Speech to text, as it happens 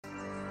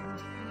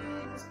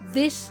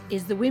This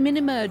is the Women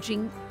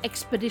Emerging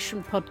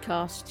Expedition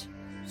podcast,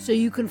 so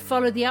you can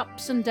follow the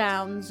ups and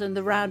downs and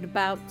the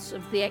roundabouts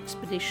of the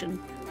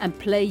expedition and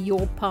play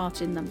your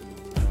part in them.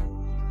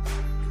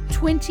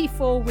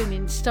 24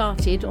 women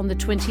started on the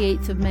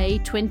 28th of May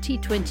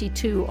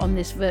 2022 on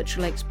this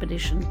virtual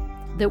expedition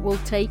that will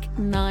take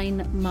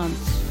 9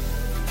 months.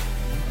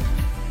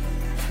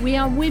 We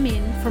are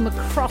women from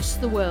across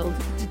the world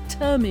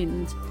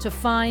determined to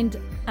find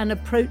an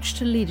approach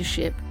to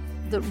leadership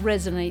that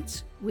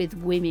resonates with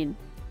women.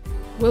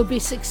 We'll be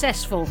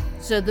successful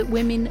so that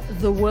women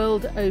the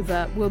world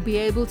over will be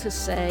able to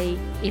say,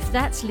 if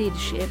that's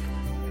leadership,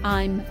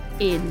 I'm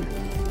in.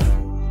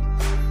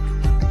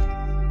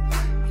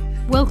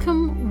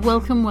 Welcome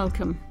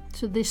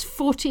to this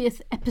 40th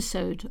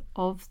episode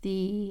of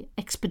the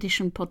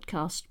Expedition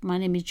podcast. My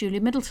name is Julia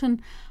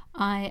Middleton.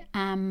 I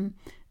am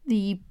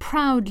the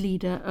proud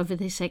leader of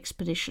this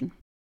expedition.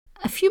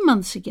 A few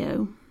months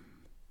ago,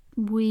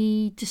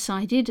 we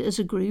decided as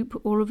a group,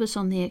 all of us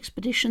on the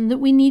expedition, that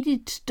we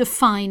needed to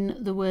define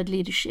the word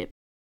leadership.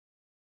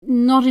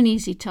 Not an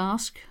easy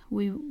task.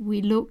 We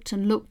looked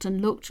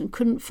and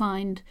couldn't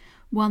find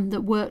one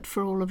that worked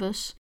for all of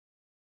us.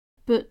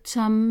 But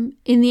in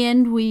the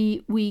end,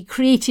 we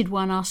created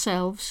one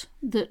ourselves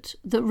that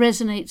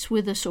resonates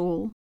with us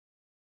all.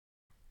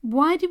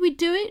 Why did we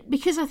do it?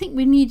 Because I think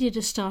we needed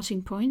a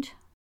starting point.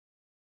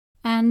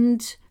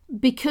 And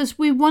because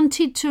we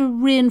wanted to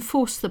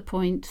reinforce the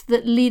point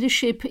that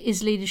leadership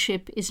is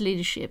leadership is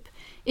leadership.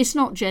 It's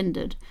not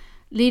gendered.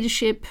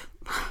 Leadership,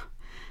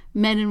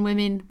 men and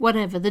women,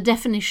 whatever, the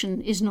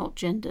definition is not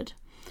gendered.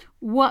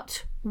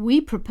 What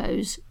we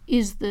propose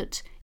is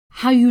that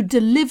how you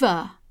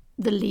deliver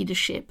the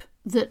leadership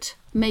that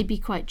may be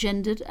quite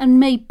gendered and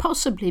may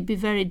possibly be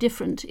very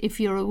different if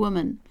you're a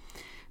woman.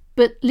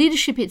 But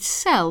leadership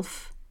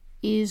itself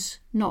is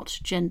not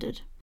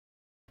gendered.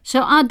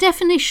 So our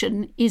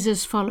definition is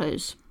as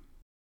follows.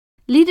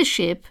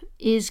 Leadership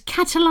is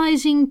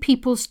catalyzing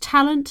people's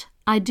talent,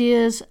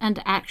 ideas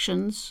and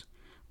actions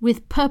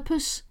with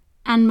purpose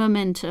and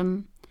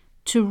momentum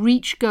to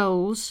reach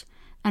goals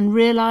and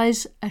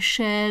realize a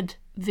shared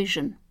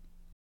vision.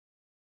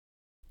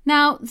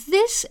 Now,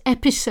 this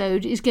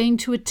episode is going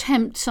to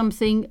attempt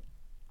something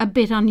a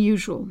bit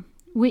unusual,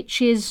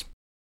 which is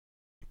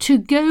to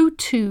go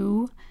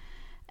to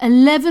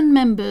 11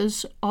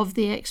 members of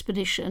the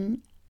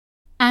expedition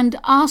and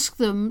ask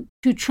them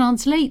to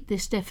translate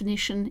this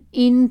definition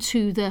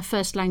into their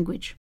first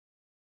language.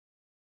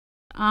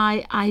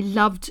 I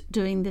loved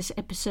doing this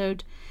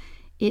episode.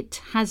 It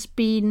has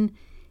been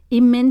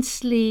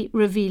immensely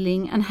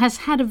revealing and has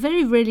had a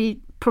very,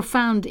 really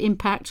profound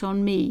impact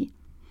on me.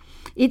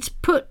 It's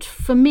put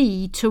for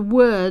me to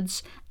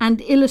words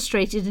and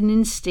illustrated an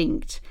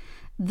instinct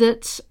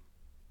that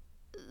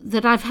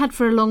I've had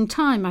for a long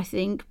time, I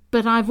think,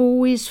 but I've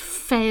always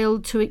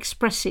failed to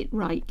express it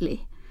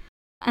rightly.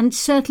 And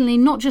certainly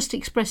not just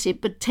express it,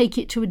 but take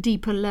it to a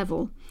deeper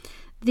level.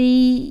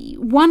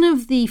 One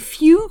of the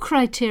few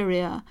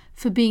criteria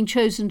for being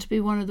chosen to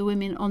be one of the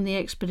women on the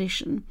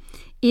expedition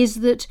is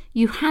that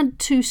you had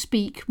to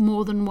speak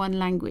more than one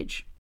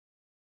language.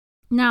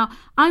 Now,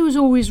 I was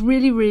always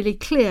really, really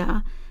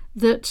clear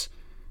that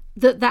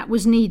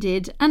was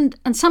needed and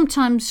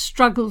sometimes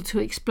struggled to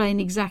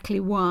explain exactly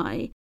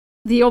why.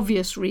 The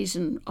obvious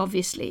reason,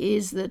 obviously,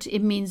 is that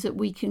it means that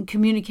we can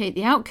communicate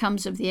the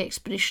outcomes of the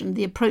expedition,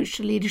 the approach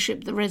to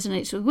leadership that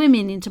resonates with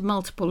women, into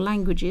multiple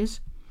languages.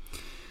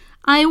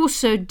 I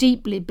also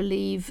deeply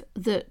believe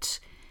that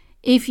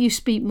if you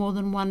speak more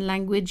than one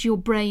language, your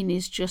brain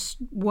is just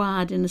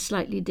wired in a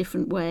slightly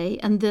different way,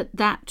 and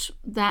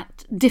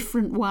that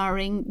different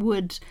wiring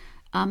would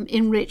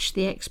enrich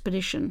the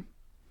expedition.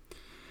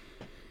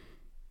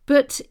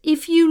 But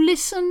if you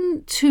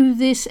listen to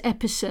this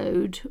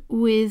episode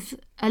with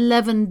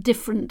 11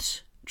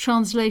 different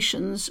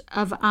translations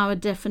of our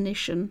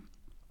definition,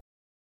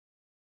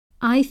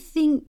 I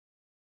think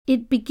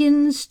it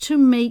begins to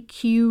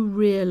make you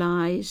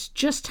realise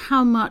just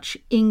how much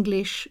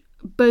English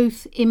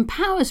both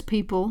empowers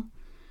people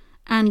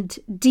and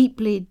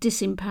deeply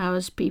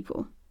disempowers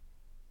people.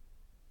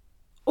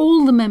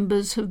 All the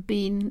members have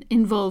been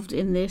involved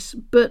in this,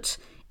 but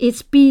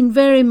it's been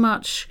very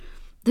much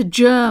the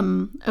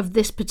germ of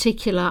this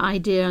particular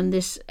idea and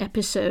this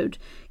episode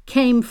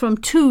came from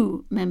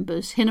 2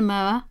 members,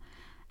 Hinemoa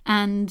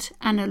and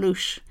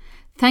Anna-Lush.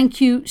 Thank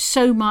you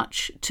so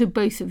much to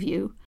both of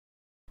you.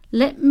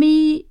 Let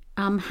me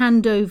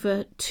hand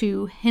over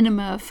to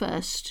Hinemoa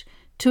first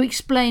to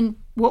explain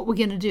what we're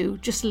going to do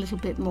just a little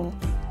bit more.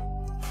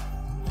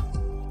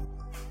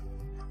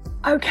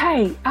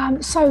 Okay,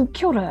 so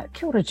kia ora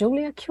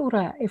Julia, kia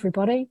ora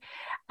everybody.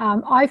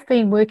 I've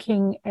been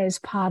working as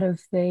part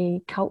of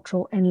the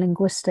Cultural and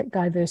Linguistic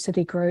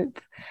Diversity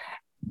Group,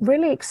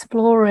 really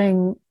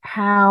exploring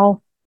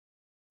how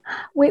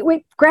we're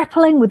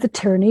grappling with the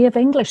tyranny of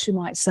English, you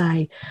might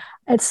say.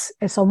 It's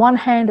on one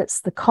hand,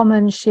 it's the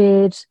common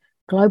shared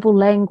global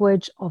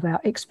language of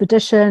our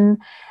expedition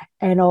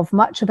and of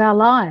much of our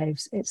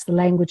lives. It's the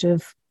language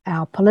of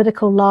our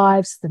political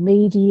lives, the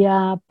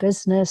media,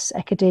 business,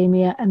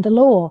 academia, and the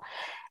law.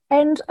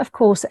 And of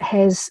course, it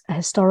has a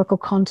historical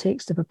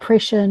context of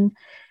oppression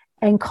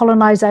and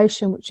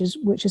colonization, which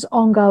is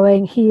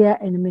ongoing here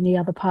and in many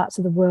other parts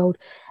of the world.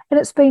 And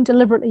it's been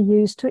deliberately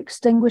used to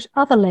extinguish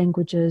other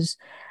languages.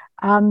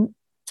 And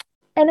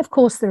of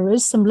course, there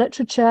is some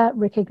literature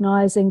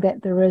recognizing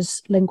that there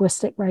is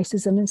linguistic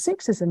racism and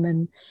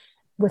sexism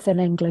within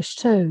English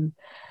too.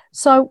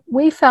 So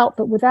we felt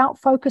that without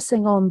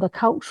focusing on the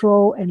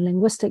cultural and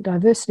linguistic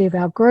diversity of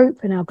our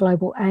group and our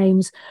global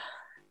aims,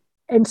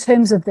 in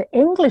terms of the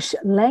English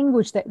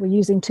language that we're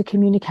using to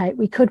communicate,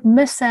 we could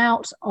miss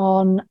out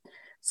on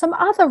some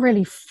other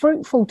really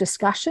fruitful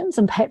discussions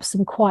and perhaps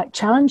some quite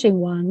challenging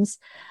ones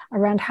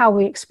around how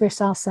we express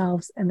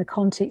ourselves in the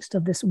context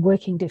of this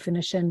working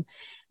definition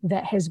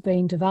that has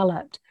been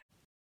developed.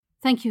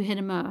 Thank you,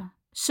 Hinemoa.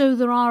 So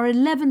there are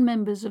 11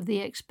 members of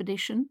the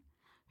expedition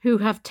who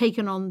have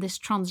taken on this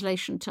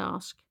translation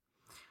task.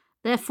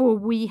 Therefore,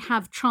 we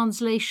have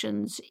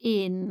translations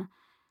in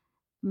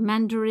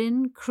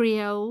Mandarin,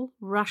 Creole,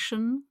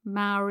 Russian,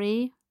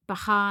 Maori,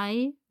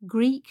 Baha'i,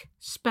 Greek,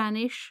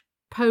 Spanish,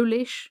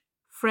 Polish,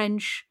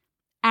 French,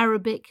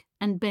 Arabic,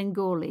 and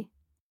Bengali.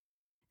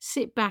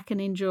 Sit back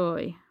and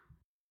enjoy.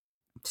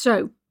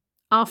 So,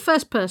 our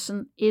first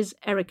person is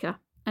Erica,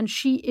 and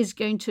she is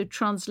going to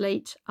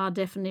translate our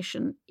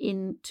definition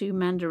into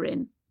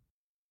Mandarin.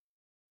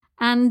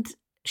 And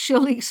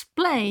she'll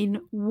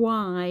explain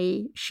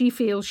why she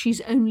feels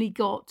she's only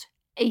got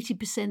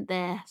 80%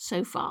 there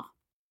so far.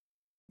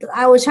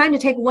 I was trying to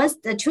take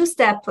a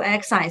two-step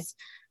exercise.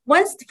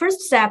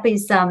 First step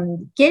is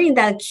getting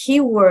the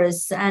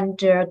keywords and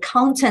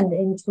content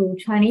into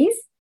Chinese.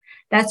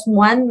 That's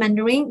one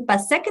Mandarin. But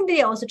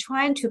secondly, also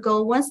trying to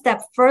go one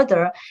step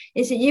further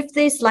is if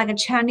there's like a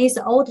Chinese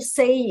old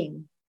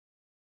saying.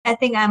 I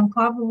think I'm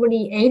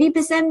probably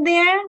 80%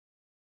 there.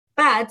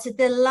 But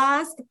the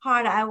last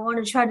part I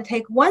want to try to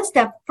take one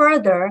step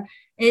further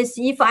is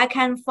if I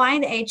can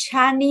find a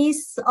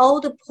Chinese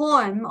old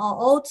poem or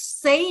old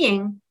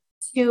saying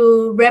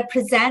to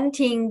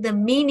representing the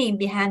meaning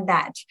behind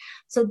that.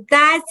 So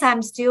that's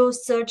I'm still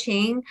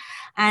searching.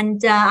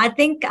 And I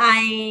think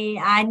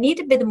I need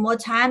a bit more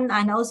time.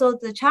 And also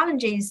the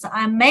challenges,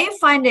 I may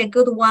find a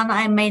good one,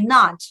 I may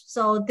not.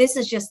 So this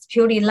is just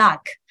purely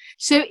luck.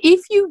 So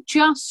if you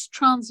just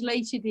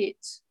translated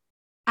it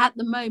at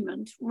the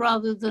moment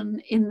rather than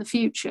in the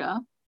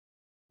future,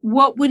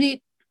 what do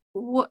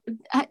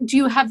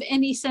you have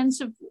any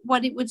sense of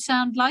what it would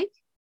sound like?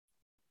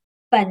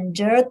 本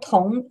着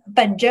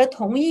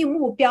同一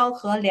目标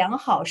和良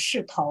好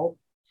势头.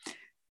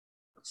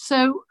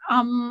 So,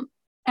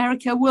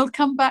 Erica, we'll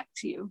come back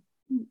to you.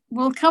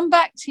 We'll come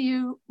back to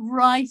you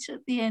right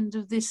at the end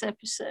of this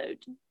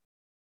episode,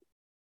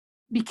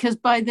 because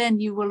by then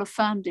you will have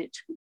found it.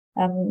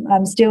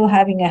 I'm still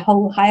having a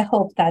high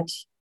hope that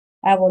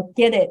I will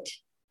get it.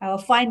 I will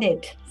find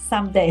it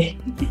someday.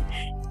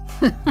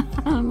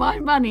 My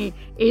money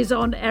is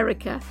on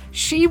Erica.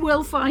 She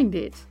will find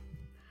it.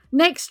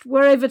 Next,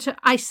 we're over to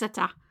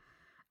Isata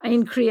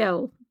in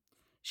Creole.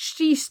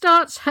 She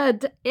starts her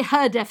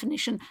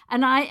definition,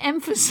 and I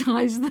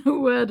emphasize the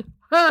word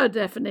her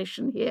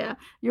definition here.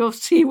 You'll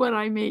see what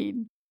I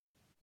mean.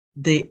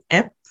 They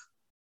help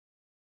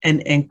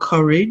and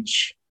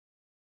encourage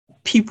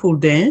people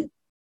there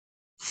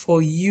for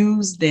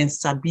use then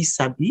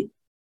sabi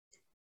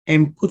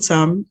and put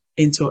them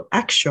into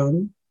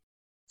action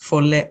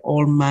for let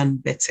all man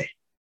better.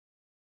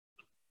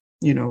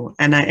 You know,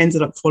 and I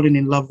ended up falling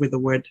in love with the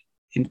word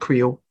in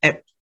Creole,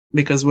 ep,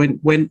 because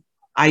when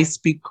I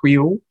speak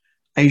Creole,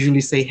 I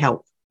usually say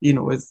help, you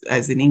know,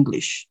 as in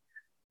English.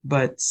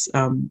 But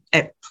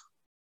ep,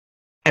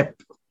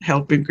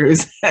 help in Creole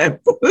is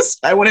ep.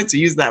 I wanted to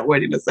use that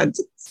word in a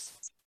sentence.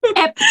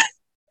 Ep.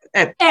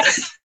 Ep. Ep.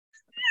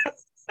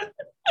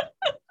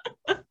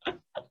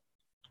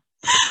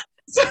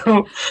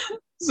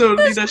 So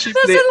leadership.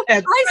 There's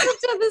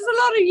a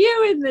lot of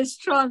you in this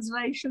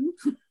translation.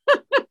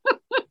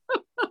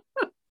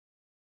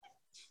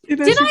 Did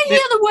I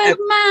hear the word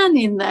man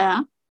in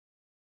there?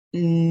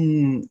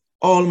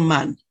 All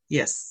man,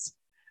 yes.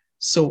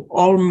 So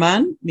all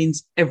man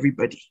means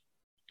everybody.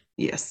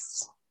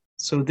 Yes.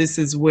 So this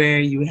is where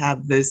you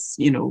have this,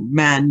 you know,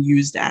 man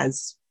used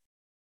as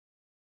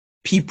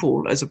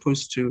people as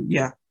opposed to,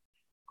 yeah.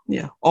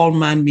 All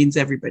man means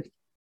everybody.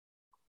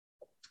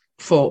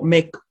 For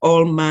make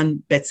all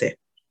man better.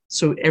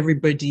 So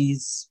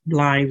everybody's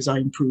lives are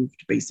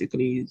improved,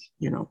 basically,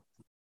 you know.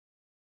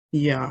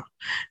 Yeah.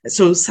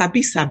 So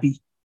sabi.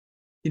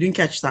 You didn't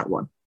catch that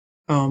one.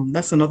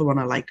 That's another one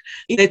I like.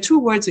 There are two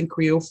words in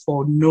Creole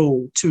for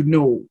know, to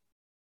know.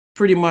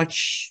 Pretty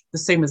much the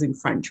same as in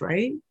French,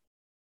 right?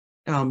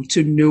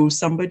 To know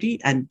somebody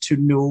and to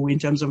know in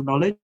terms of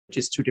knowledge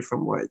is two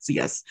different words.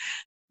 Yes.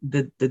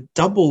 The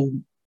double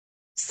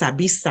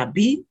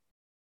sabi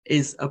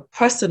is a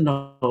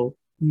personal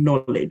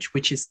knowledge,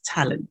 which is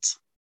talent.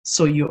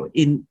 So your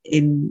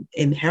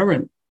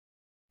inherent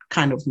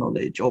kind of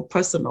knowledge or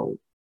personal.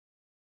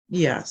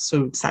 Yeah,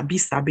 so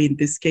sabi in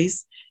this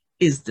case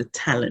is the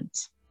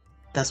talent.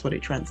 That's what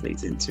it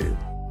translates into.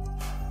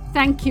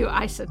 Thank you,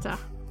 Isata.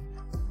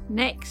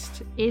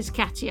 Next is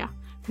Katya,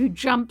 who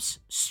jumps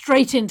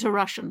straight into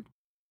Russian.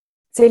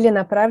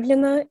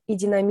 Целенаправленно и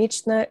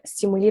динамично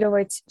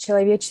стимулировать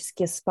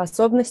человеческие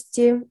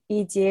способности,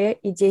 идеи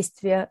и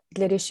действия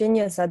для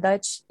решения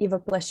задач и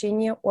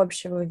воплощения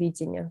общего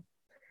видения.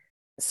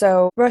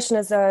 So Russian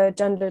is a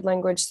gendered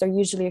language. So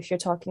usually if you're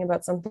talking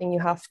about something, you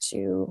have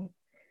to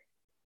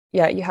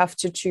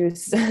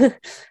choose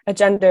a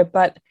gender.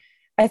 But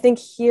I think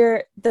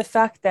here, the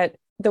fact that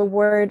the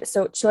word,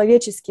 so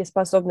человеческие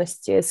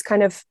способности is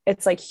kind of,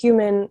 it's like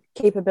human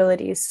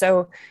capabilities.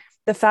 So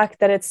the fact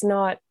that it's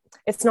not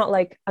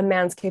like a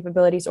man's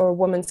capabilities or a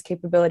woman's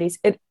capabilities.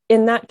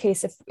 In that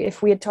case,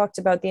 if we had talked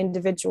about the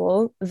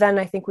individual, then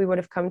I think we would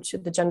have come to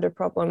the gender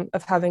problem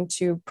of having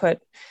to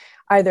put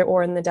either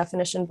or in the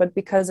definition. But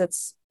because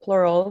it's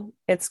plural,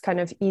 it's kind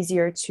of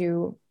easier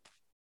to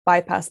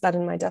bypass that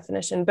in my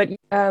definition. But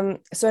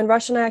so in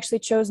Russian, I actually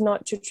chose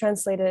not to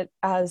translate it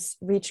as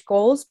reach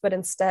goals, but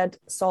instead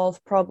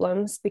solve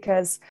problems,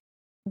 because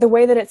the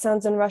way that it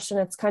sounds in Russian,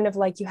 it's kind of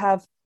like you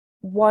have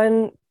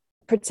one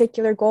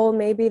particular goal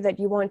maybe that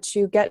you want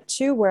to get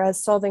to,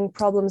 whereas solving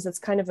problems, it's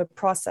kind of a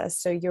process.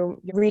 So you're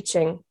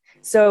reaching.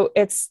 So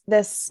it's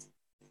this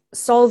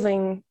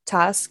solving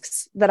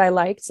tasks that I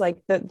liked, like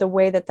the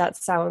way that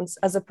sounds,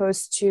 as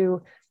opposed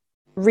to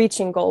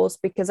reaching goals,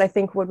 because I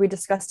think what we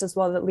discussed as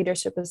well, that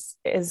leadership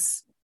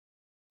is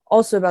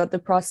also about the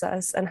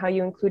process and how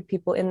you include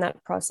people in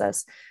that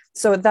process.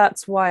 So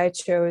that's why I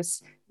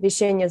chose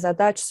решение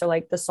задач, so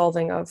like the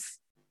solving of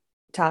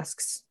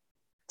tasks.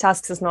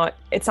 Tasks is not,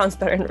 it sounds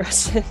better in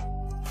Russian.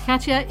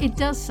 Katya, it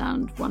does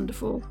sound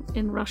wonderful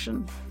in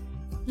Russian.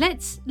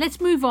 Let's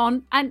move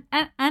on and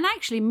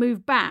actually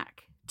move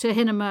back to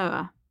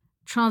Hinemoa,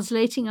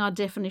 translating our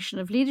definition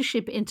of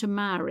leadership into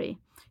Māori.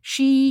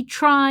 She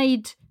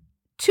tried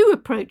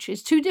two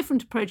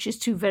different approaches,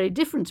 two very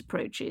different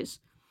approaches,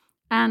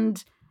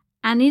 and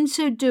in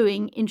so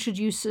doing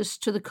introduce us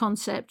to the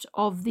concept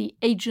of the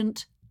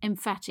agent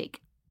emphatic.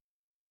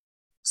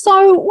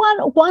 So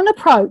one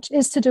approach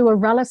is to do a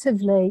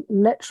relatively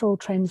literal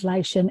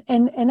translation.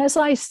 And as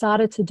I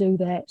started to do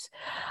that,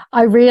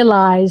 I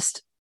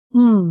realized,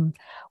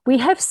 we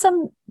have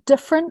some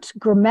different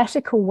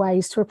grammatical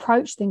ways to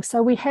approach things.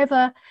 So we have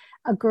a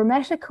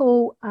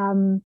grammatical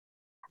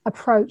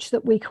approach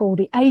that we call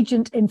the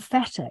agent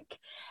emphatic.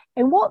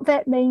 And what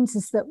that means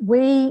is that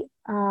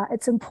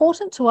it's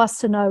important to us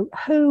to know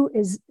who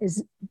is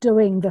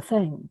doing the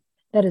thing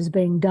that is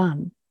being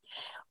done.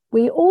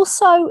 We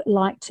also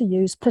like to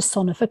use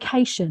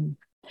personification.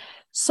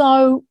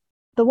 So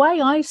the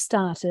way I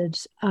started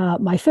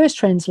my first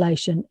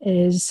translation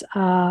is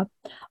mā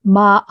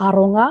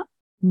aronga,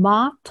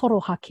 mā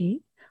torohaki,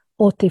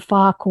 o te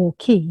whāko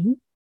ki,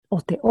 o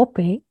te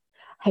ope,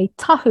 hei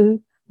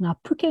tahu ngā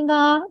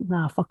pukenga,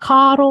 ngā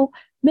whakaaro,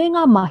 me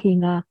ngā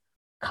mahinga,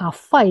 ka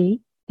whai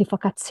te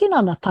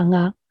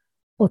whakatinanatanga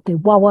o te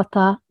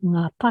wawata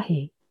ngā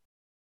tahi.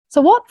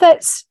 So what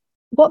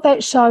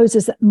that shows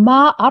is that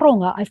mā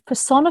aronga, I've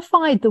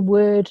personified the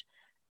word,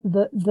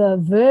 the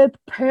verb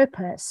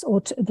purpose,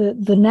 or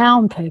the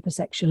noun purpose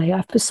actually.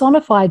 I've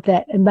personified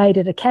that and made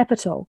it a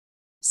capital.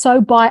 So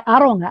by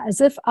aronga,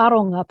 as if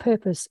aronga,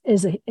 purpose,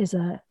 is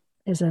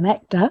an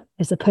actor,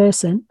 is a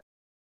person,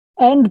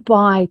 and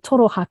by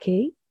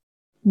torohaki,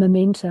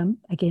 momentum,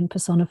 again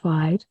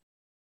personified,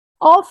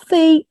 of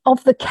the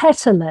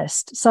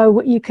catalyst.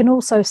 So you can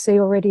also see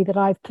already that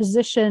I've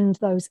positioned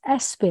those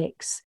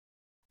aspects.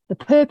 The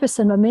purpose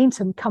and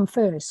momentum come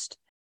first,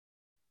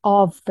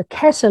 of the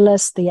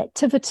catalyst, the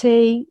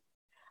activity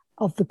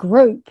of the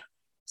group.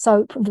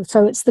 So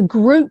it's the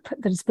group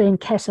that is being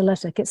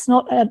catalytic. It's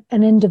not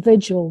an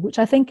individual, which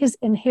I think is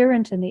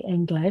inherent in the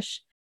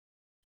English.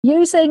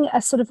 Using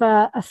a sort of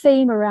a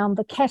theme around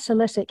the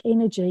catalytic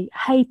energy,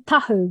 hei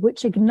tahu,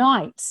 which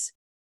ignites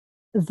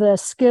the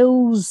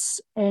skills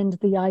and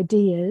the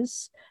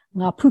ideas,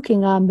 ngā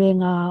pukenga me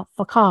ngā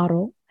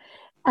whakaaro,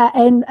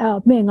 and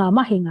me ngā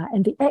mahinga,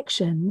 and the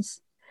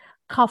actions,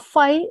 ka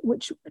whai,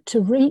 which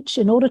to reach,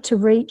 in order to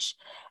reach,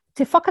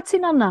 te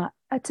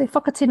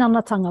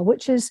whakatinanatanga,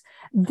 which is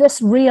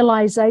this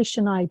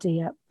realization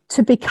idea,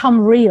 to become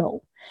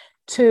real,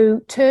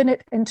 to turn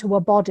it into a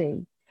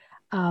body.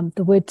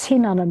 The word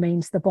tinana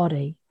means the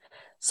body.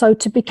 So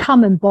to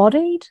become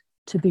embodied,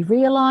 to be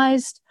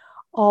realized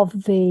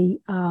of the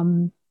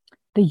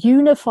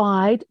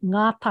unified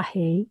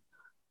ngātahi,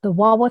 the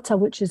wawata,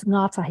 which is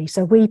ngātahi.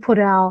 So we put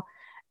our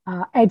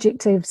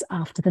adjectives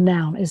after the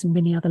noun, as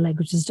many other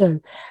languages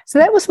do. So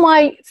that was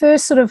my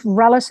first sort of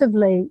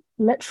relatively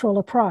literal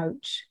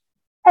approach.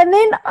 And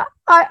then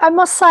I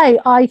must say,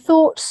 I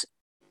thought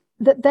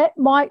that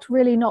might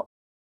really not.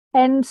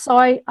 And so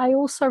I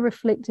also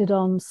reflected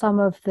on some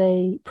of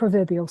the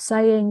proverbial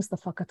sayings, the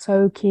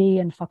whakatauki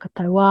and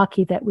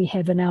whakatauaki that we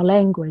have in our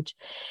language.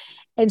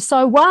 And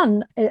so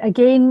one,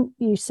 again,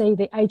 you see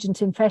the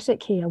agent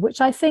emphatic here, which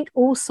I think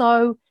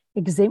also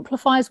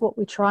exemplifies what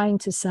we're trying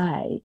to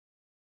say,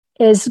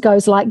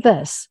 goes like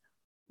this.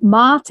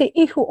 Mā te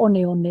ihu one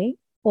one,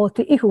 o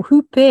te ihu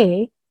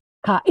hupe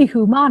ka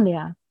ihu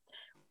manea.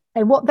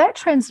 And what that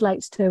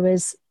translates to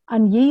is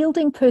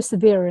unyielding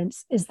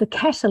perseverance is the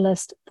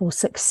catalyst for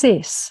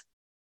success.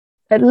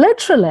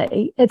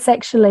 It's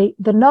actually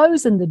the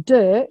nose in the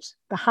dirt,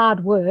 the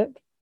hard work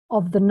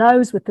of the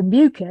nose with the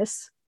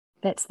mucus,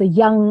 that's the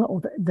young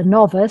or the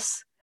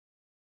novice,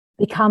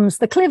 becomes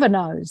the clever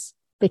nose,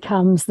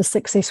 becomes the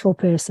successful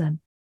person.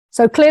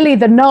 So clearly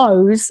the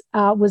nose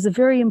was a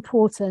very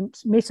important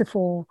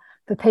metaphor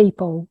for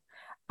people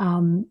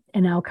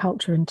in our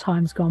culture in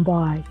times gone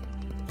by.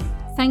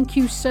 Thank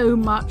you so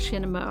much,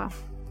 Hinemoa.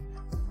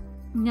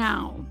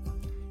 Now,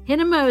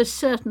 Hinemoa's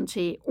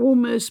certainty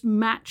almost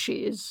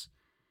matches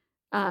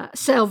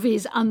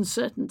Selvie's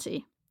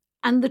uncertainty.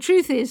 And the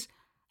truth is,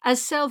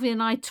 as Selvie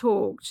and I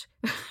talked,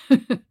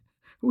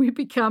 we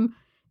become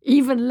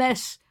even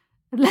less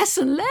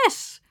and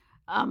less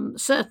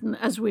certain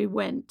as we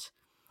went,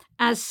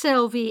 as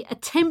Selvie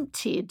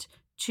attempted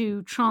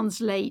to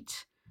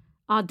translate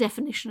our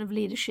definition of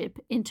leadership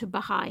into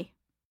Baha'i.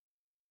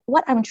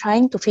 What I'm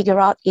trying to figure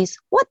out is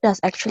what does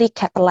actually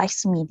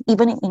catalyze mean,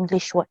 even in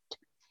English word,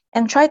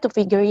 and try to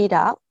figure it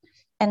out.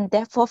 And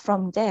therefore,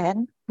 from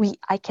then,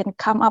 I can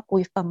come up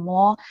with a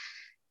more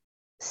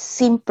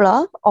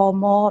simpler or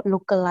more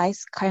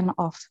localized kind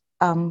of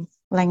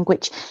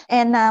language.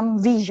 And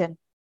vision.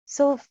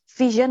 So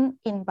vision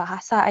in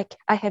Bahasa,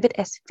 I have it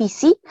as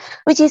visi,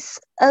 which is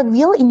a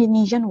real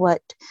Indonesian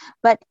word,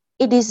 but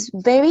it is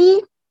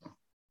very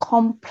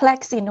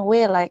complex in a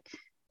way,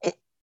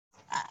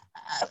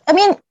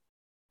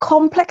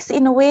 complex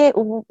in a way,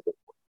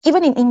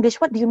 even in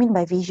English. What do you mean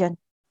by vision?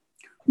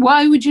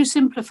 Why would you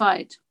simplify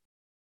it?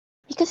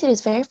 Because it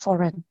is very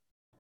foreign.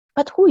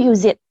 But who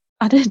use it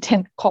other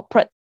than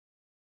corporate?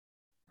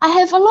 I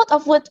have a lot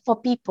of words for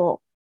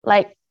people,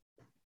 like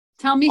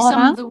tell me orang,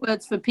 some of the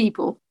words for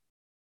people.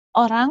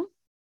 Orang.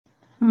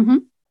 Mm-hmm.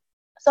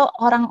 So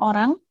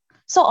orang-orang.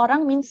 So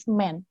orang means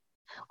man.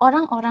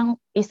 Orang-orang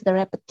is the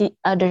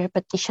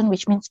repetition,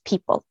 which means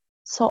people.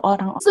 So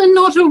orang. So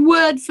not a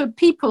word for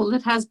people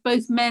that has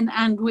both men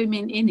and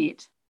women in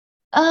it.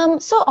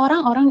 So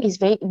orang-orang is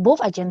both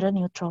are gender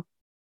neutral.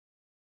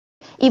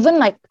 Even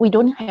like we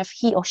don't have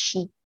he or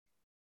she.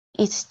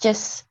 It's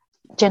just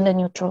gender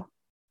neutral.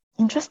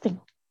 Interesting.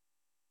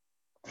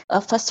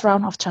 First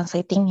round of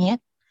translating here,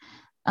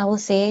 I will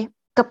say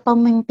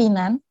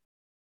kepemimpinan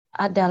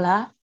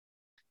adalah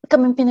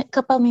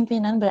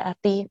kepemimpinan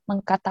berarti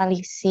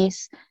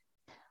mengkatalisis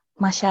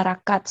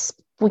masyarakat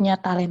punya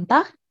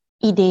talenta,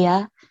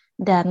 idea,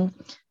 dan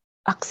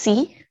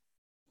aksi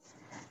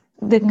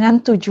dengan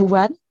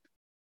tujuan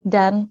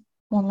dan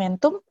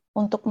momentum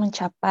untuk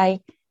mencapai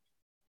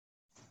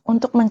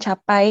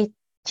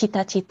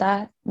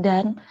cita-cita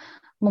dan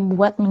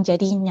membuat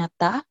menjadi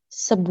nyata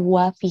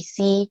sebuah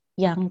visi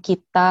yang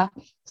kita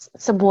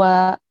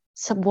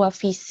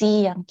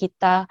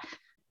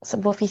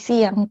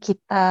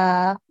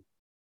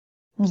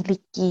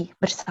miliki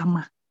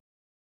bersama.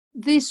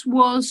 This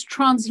was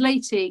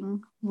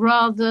translating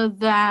rather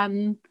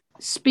than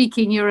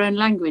speaking your own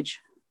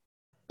language.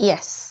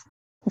 Yes,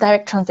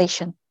 direct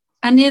translation.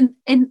 And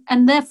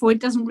therefore it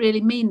doesn't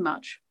really mean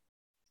much.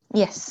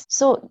 Yes,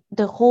 so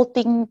the whole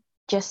thing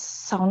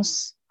just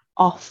sounds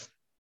off.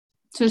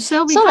 So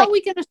Selvie, how are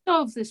we going to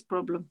solve this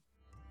problem?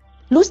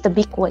 Lose the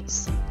big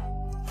words.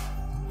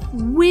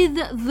 With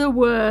the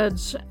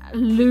words,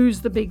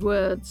 lose the big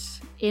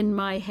words in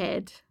my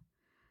head.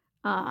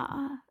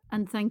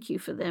 And thank you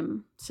for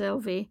them,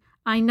 Selvie.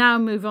 I now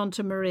move on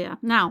to Maria.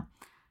 Now,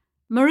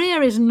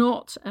 Maria is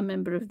not a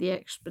member of the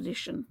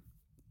expedition.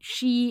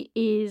 She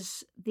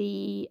is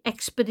the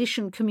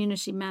expedition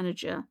community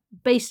manager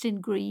based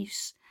in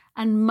Greece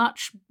and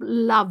much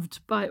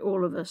loved by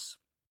all of us.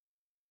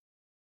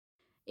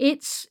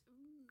 It's,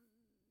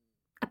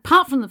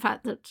 apart from the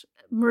fact that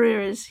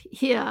Maria is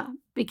here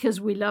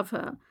because we love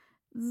her,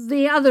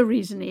 the other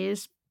reason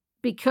is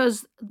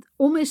because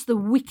almost the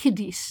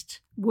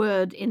wickedest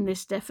word in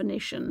this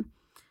definition,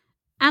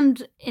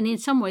 and in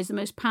some ways the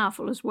most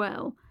powerful as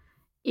well,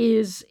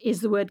 is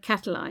the word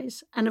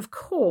catalyze. And of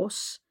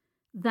course,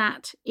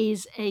 that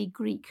is a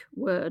Greek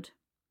word.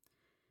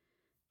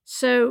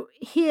 So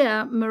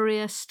here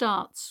Maria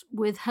starts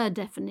with her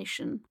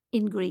definition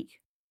in Greek.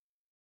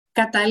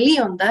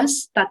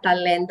 Καταλύοντας τα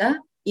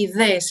ταλέντα,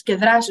 ιδέες και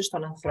δράσεις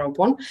των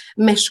ανθρώπων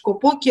με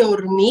σκοπό και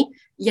ορμή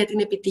για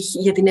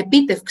την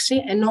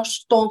επίτευξη ενός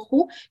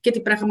στόχου και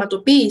την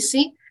πραγματοποίηση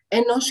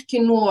ενός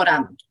κοινού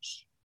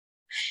οράματος.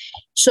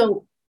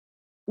 So,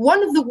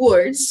 one of the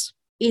words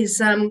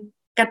is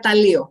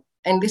καταλύω,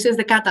 and this is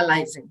the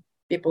catalyzing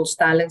people's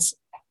talents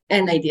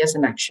and ideas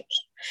and actions.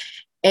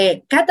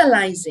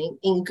 Catalyzing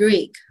in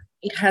Greek,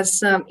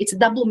 it's a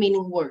double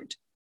meaning word.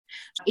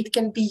 It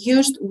can be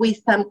used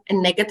with a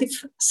negative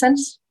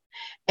sense,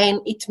 and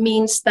it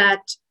means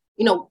that,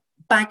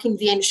 back in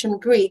the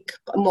ancient Greek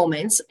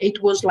moments,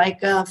 it was like,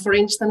 for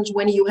instance,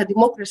 when you had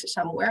democracy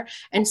somewhere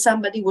and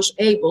somebody was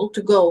able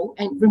to go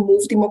and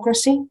remove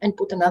democracy and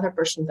put another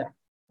person there.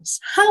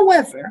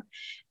 However,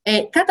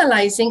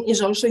 catalyzing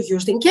is also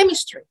used in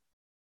chemistry.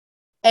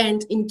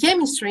 And in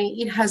chemistry,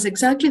 it has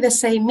exactly the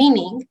same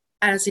meaning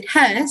as it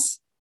has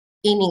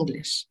in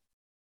English.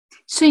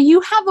 So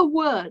you have a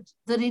word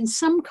that in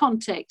some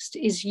context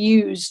is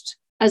used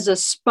as a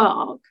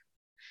spark,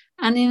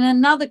 and in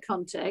another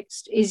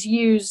context is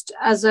used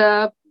as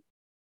a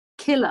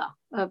killer,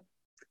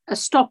 a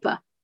stopper.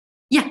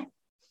 Yeah.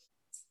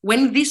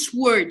 When this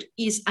word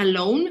is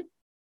alone,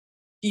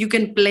 you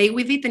can play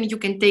with it and you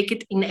can take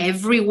it in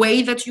every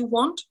way that you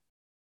want.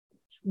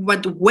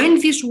 But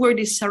when this word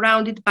is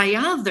surrounded by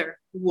other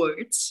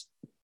words,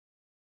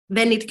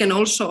 then it can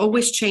also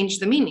always change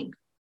the meaning.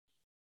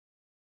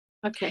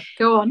 Okay,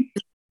 go on.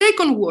 The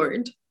second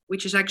word,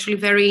 which is actually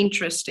very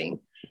interesting,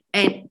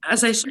 and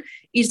as I said,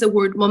 is the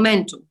word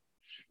momentum.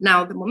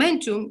 Now, the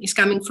momentum is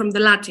coming from the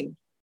Latin.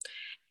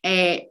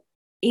 In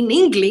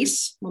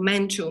English,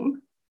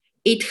 momentum,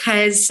 it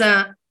has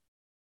a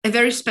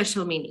very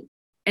special meaning.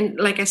 And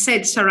like I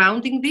said,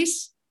 surrounding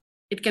this,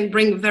 it can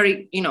bring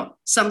very,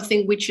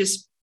 something which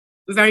is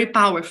very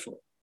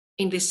powerful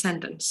in this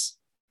sentence.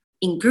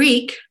 In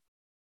Greek,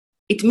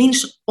 it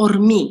means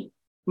ormi,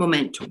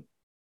 momentum.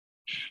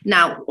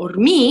 Now,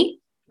 ormi,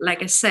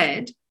 like I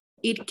said,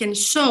 it can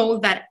show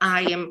that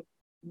I am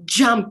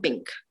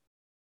jumping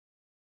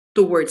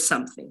towards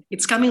something.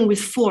 It's coming with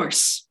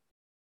force.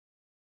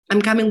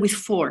 I'm coming with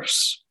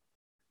force.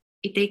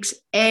 It takes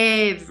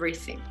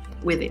everything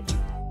with it.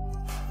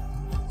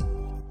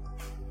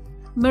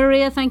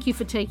 Maria, thank you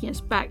for taking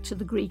us back to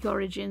the Greek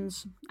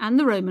origins and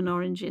the Roman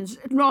origins.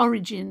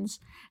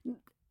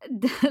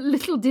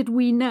 Little did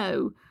we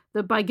know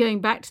that by going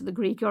back to the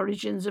Greek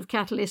origins of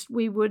catalyst,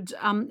 we would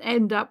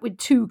end up with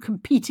two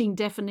competing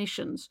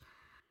definitions.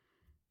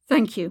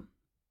 Thank you.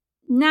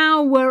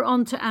 Now we're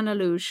on to Anna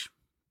Luz,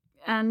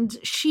 and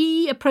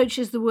she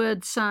approaches the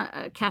word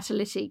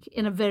catalytic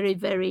in a very,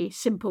 very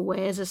simple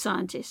way as a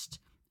scientist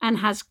and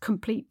has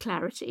complete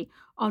clarity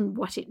on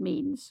what it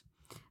means.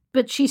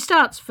 But she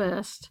starts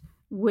first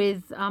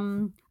with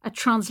a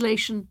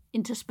translation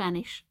into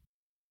Spanish.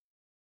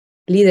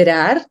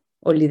 Liderar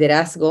or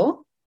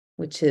liderazgo,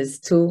 which is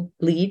to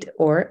lead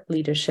or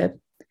leadership,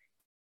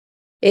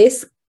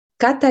 es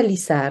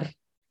catalizar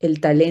el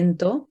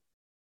talento,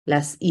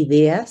 las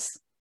ideas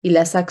y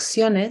las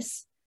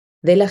acciones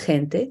de la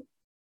gente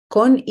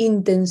con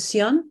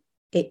intención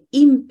e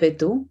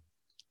ímpetu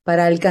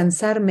para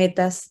alcanzar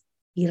metas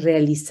y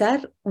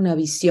realizar una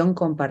visión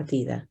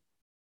compartida.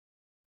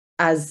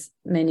 As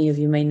many of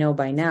you may know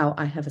by now,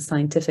 I have a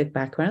scientific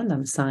background.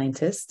 I'm a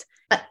scientist.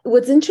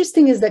 What's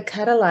interesting is that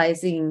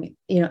catalyzing,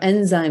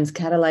 enzymes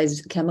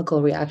catalyze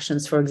chemical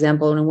reactions, for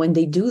example, and when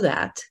they do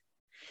that,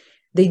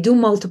 they do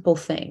multiple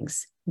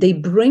things. They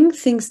bring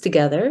things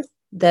together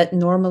that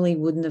normally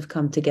wouldn't have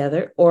come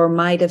together or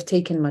might have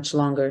taken much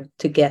longer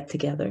to get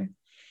together.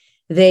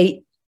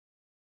 They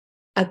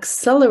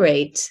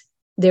accelerate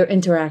their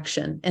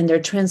interaction and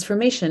their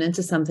transformation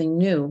into something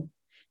new,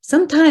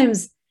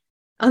 sometimes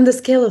on the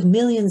scale of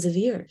millions of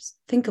years.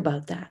 Think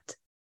about that.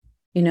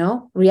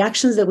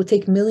 Reactions that would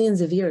take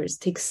millions of years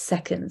take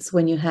seconds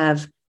when you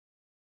have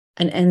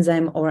an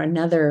enzyme or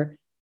another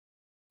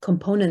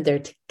component there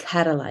to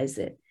catalyze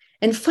it.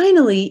 And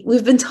finally,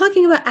 we've been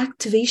talking about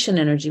activation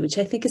energy, which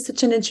I think is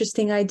such an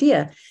interesting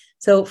idea.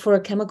 So for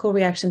a chemical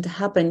reaction to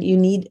happen, you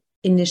need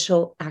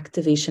initial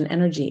activation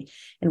energy.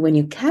 And when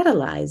you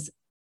catalyze,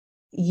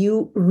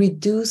 you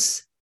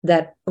reduce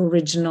that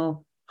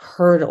original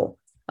hurdle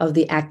of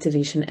the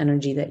activation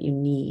energy that you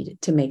need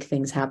to make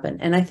things happen.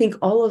 And I think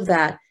all of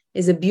that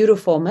is a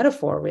beautiful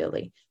metaphor,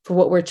 really, for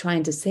what we're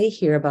trying to say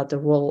here about the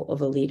role of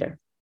a leader.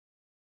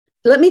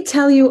 Let me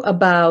tell you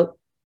about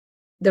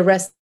the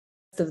rest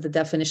of the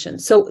definition.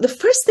 So the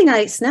first thing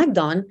I snagged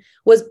on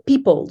was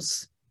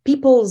people's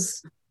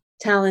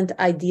talent,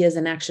 ideas,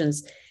 and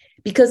actions.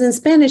 Because in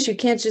Spanish, you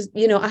can't just,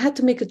 I had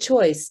to make a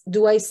choice.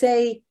 Do I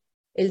say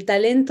el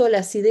talento,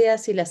 las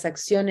ideas y las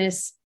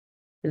acciones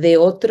de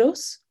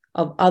otros,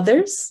 of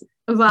others?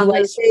 Do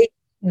I say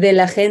de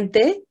la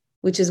gente,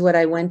 which is what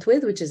I went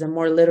with, which is a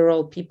more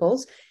literal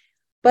people's?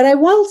 But I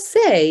will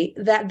say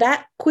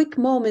that quick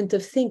moment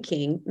of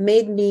thinking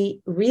made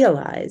me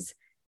realize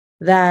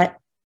that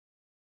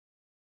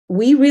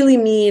we really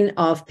mean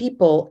of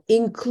people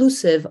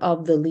inclusive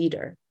of the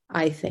leader,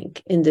 I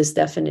think, in this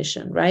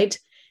definition, right?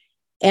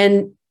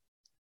 And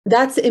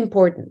that's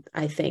important,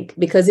 I think,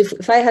 because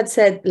if I had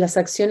said las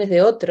acciones de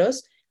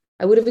otros,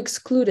 I would have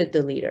excluded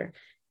the leader.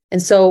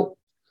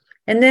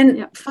 And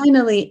then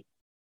finally,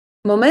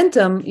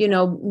 momentum,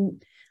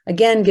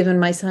 again, given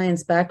my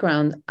science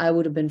background, I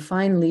would have been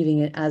fine leaving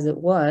it as it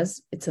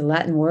was. It's a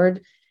Latin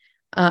word.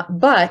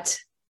 But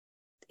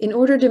in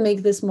order to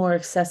make this more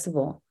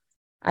accessible,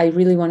 I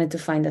really wanted to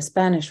find a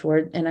Spanish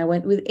word, and I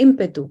went with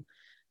ímpetu.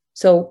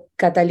 So,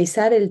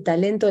 catalizar el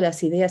talento,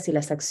 las ideas y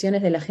las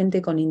acciones de la gente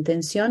con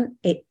intención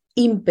e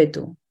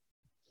ímpetu.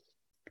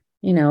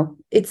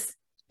 It's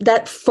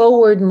that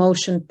forward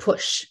motion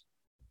push,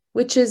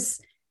 which is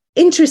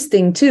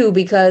interesting too,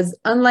 because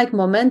unlike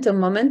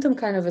momentum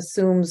kind of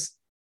assumes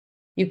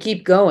you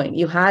keep going.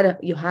 You had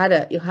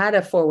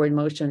a forward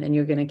motion and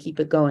you're going to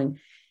keep it going.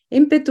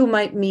 Impetu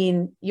might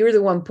mean you're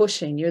the one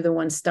pushing, you're the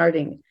one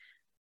starting.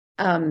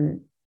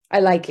 I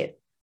like it.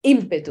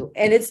 Impetu.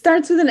 And it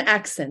starts with an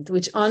accent,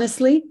 which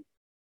honestly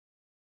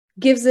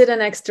gives it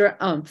an extra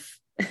umph.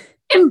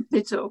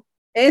 Impetu.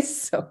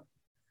 Eso.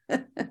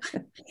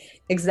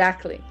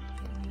 Exactly.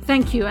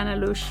 Thank you, Anna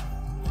Luz.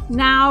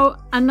 Now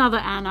another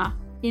Anna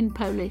in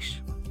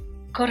Polish.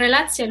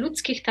 Korelacja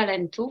ludzkich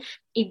talentów,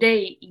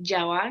 idei i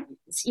działań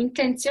z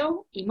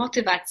intencją i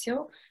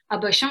motywacją,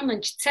 aby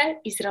osiągnąć cel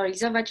i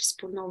zrealizować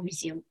wspólną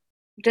wizję.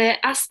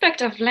 The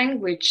aspect of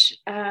language,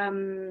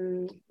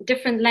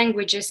 different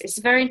languages, is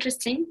very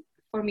interesting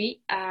for me,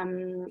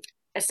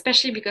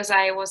 especially because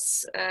I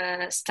was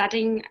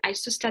I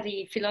used to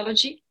study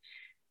philology,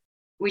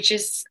 which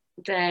is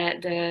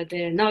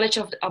the knowledge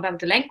about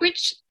the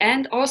language,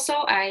 and also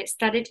I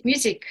studied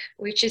music,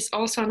 which is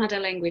also another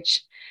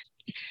language.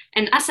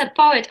 And as a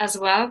poet as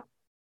well,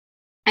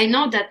 I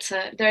know that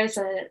there's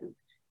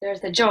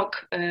a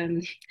joke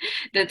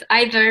that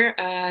either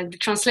the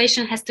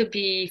translation has to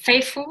be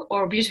faithful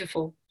or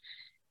beautiful.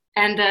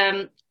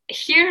 And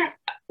here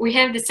we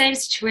have the same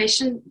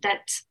situation,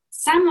 that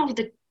some of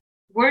the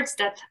words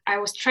that I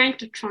was trying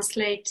to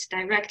translate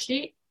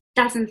directly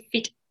doesn't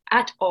fit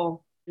at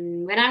all.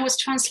 When I was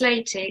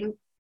translating,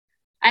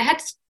 I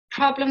had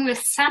problem with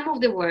some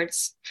of the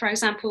words, for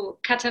example,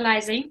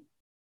 catalyzing,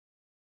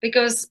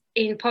 because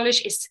in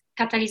Polish it's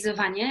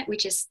catalyzowanie,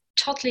 which is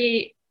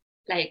totally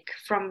like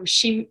from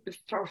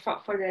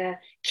for the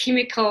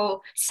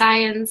chemical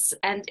science,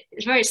 and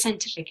it's very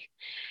scientific.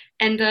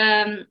 And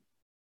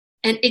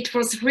it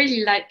was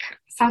really like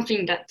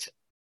something that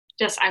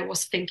just I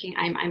was thinking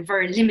I'm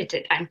very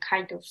limited. I'm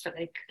kind of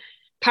like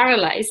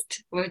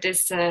paralyzed with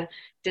this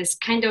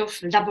kind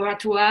of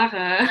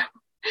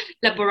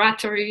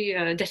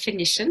laboratory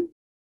definition.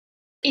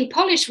 In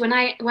Polish, when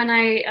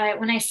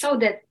I saw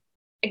that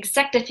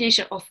exact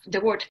definition of the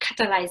word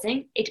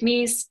catalyzing, it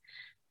means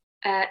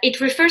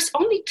it refers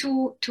only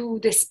to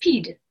the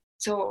speed,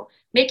 so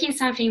making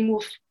something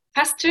move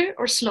faster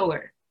or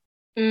slower.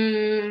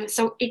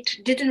 So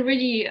it didn't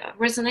really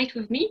resonate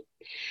with me.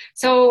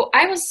 So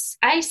I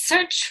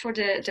searched for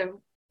the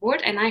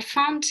word, and I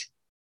found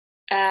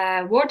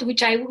a word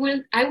which I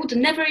would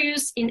never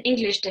use in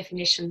English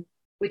definition,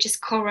 which is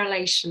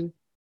correlation.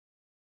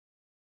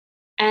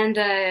 And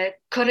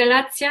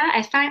korelacja,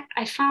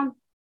 I found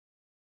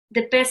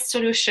the best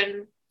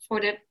solution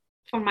for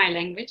my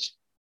language.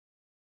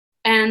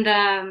 And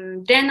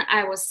then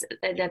I was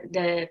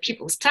the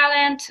people's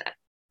talent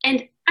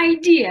and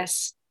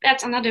ideas.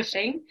 That's another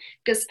thing,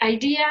 because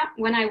idea,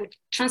 when I would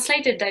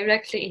translate it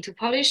directly into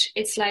Polish,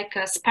 it's like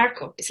a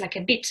sparkle, it's like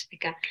a bit.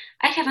 Like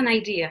I have an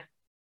idea,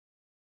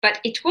 but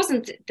it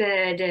wasn't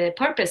the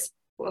purpose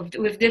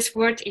with this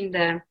word in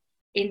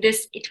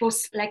this. It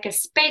was like a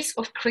space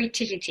of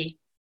creativity,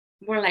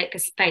 more like a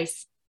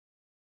space,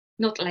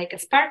 not like a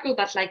sparkle,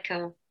 but like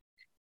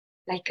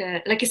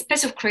a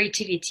space of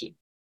creativity.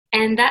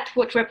 And that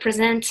would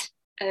represent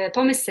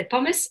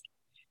pomysł.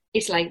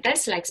 It's like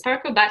this, like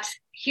sparkle, but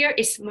here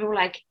is more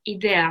like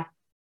idea.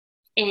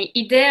 And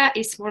idea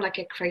is more like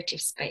a creative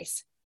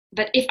space.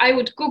 But if I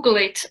would Google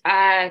it,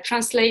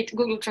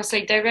 Google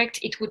Translate Direct,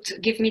 it would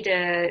give me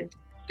the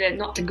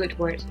not a good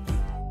word.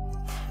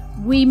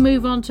 We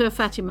move on to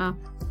Fatima,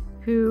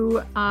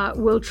 who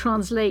will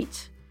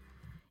translate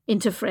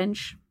into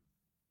French.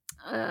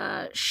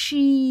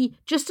 She,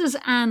 just as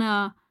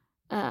Anna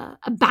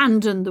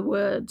abandoned the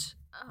word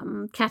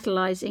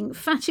catalyzing,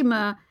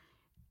 Fatima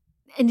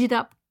ended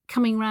up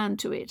coming round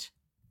to it,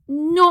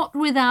 not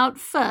without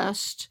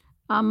first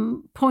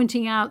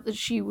pointing out that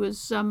she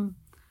was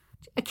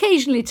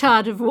occasionally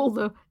tired of all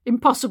the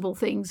impossible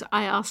things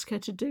I ask her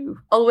to do.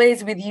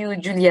 Always with you,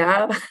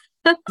 Julia,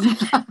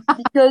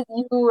 because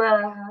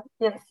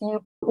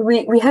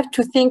we have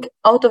to think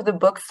out of the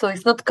box, so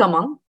it's not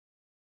common.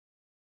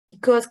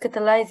 Because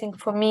catalyzing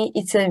for me,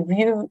 it's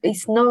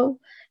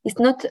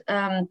not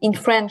in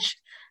French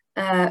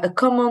a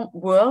common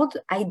word.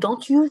 I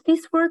don't use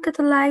this word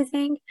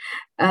catalyzing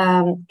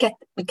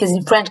because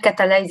in French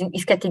catalyzing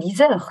is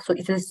catalyseur, so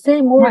it's the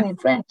same word in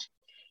French.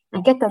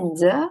 And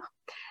catalyseur,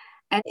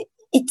 and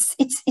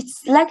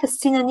it's like a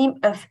synonym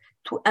of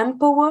to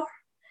empower,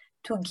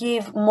 to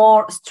give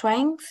more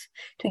strength,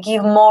 to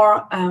give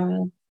more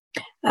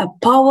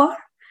power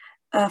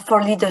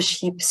for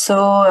leadership.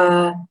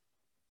 So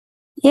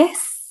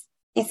yes,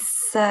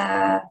 it's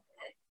a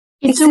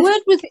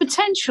word with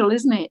potential,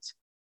 isn't it?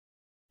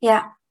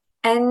 Yeah,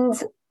 and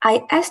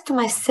I asked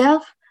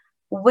myself,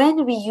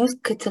 when we use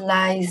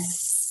catalyzing,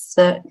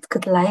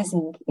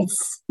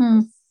 it's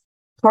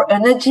for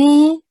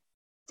energy,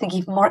 to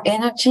give more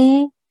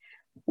energy.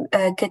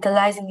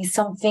 Catalyzing is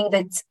something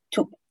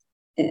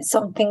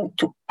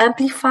to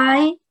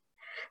amplify.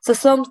 So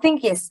something,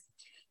 yes.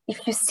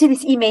 If you see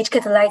this image,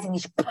 catalyzing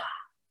is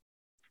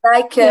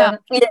like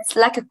it's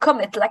like a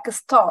comet, like a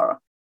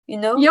star. You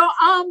know, your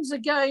arms are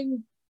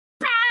going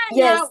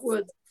bang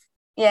outward.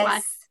 Yes.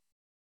 Right.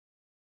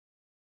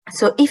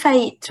 So if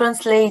I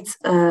translate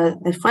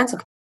the French,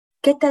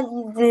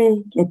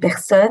 catalyser les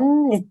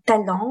personnes, les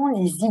talents,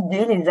 les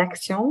idées, les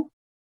actions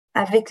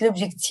avec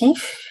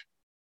l'objectif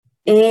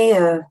et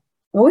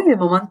oui, le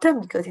momentum,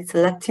 because it's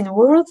a Latin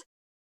word,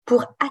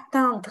 pour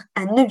atteindre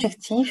un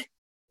objectif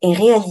et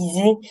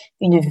réaliser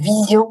une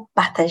vision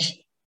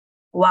partagée.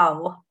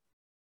 Wow!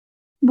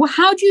 Well,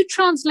 how do you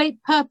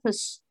translate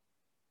purpose?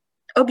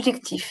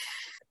 Objectif.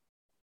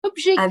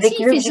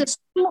 Objectif is a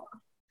small,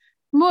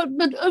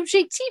 but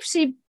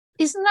objectif,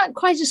 isn't that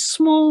quite a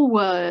small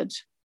word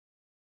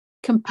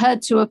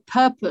compared to a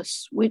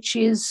purpose, which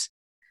is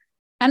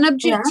an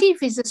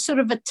objectif is a sort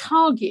of a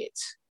target.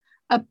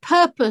 A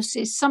purpose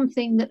is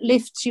something that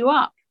lifts you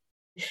up.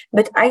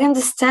 But I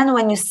understand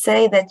when you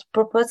say that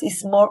purpose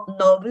is more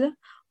noble,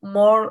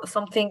 more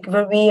something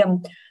very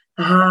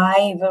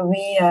high,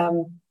 very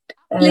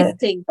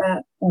lifting,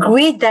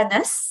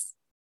 greatness,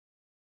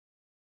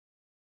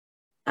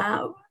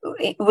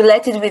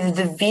 related with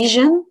the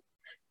vision.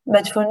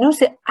 But for nous,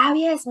 c'est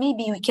yes,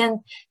 maybe we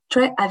can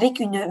try avec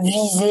une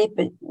visée,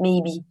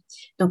 maybe.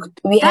 Donc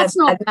we That's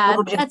have not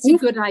bad. That's a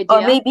good idea.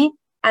 Or maybe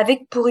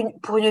avec pour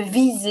une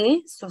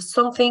visée, so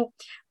something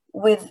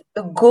with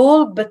a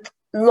goal, but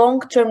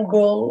long-term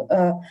goal,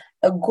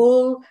 a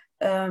goal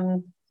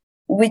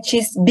which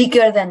is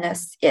bigger than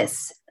us.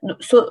 Yes.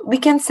 So we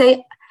can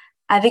say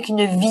avec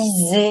une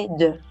visée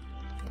de.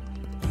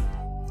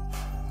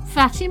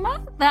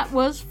 Fatima, that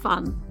was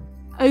fun.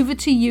 Over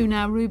to you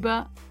now,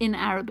 Rouba, in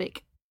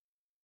Arabic.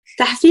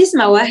 تحفيز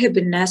مواهب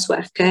الناس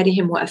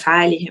وأفكارهم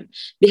وأفعالهم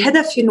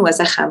بهدف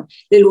وزخم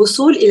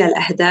للوصول إلى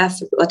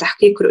الأهداف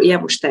وتحقيق رؤية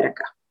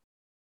مشتركة.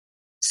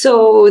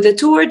 So the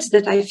two words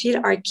that I feel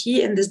are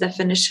key in this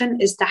definition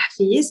is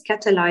تحفيز,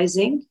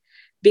 catalyzing,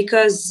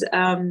 because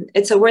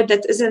it's a word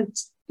that isn't,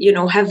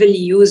 heavily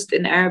used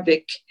in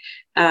Arabic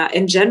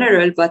in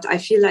general, but I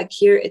feel like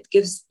here it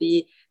gives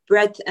the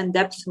breadth and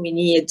depth we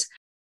need.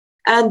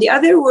 And the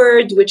other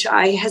word, which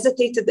I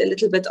hesitated a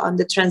little bit on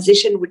the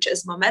transition, which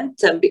is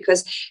momentum,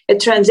 because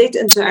it translates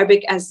into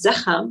Arabic as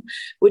zakham,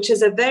 which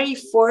is a very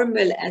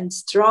formal and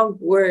strong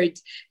word.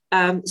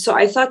 So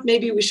I thought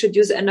maybe we should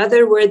use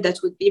another word that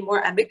would be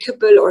more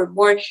amicable or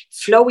more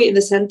flowy in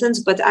the sentence,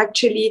 but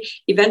actually,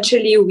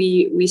 eventually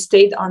we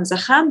stayed on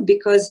zakham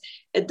because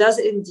it does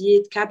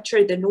indeed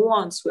capture the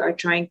nuance we are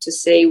trying to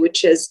say,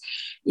 which is,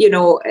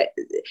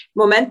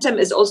 momentum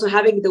is also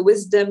having the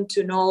wisdom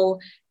to know,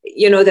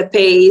 the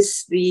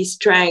pace, the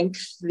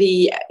strength,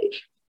 the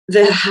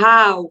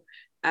how,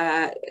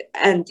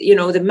 and,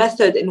 the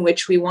method in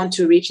which we want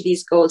to reach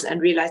these goals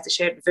and realize the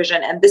shared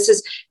vision. And this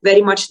is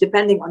very much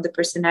depending on the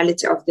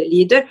personality of the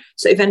leader.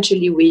 So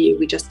eventually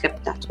we just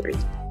kept that word.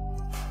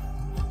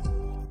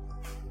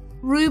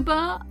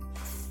 Rouba,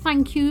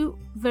 thank you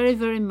very,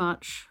 very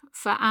much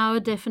for our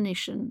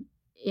definition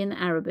in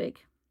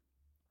Arabic.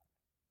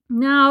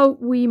 Now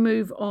we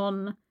move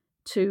on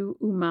to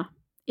Uma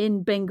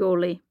in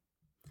Bengali.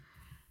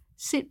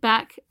 Sit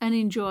back and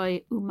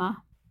enjoy,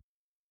 Uma.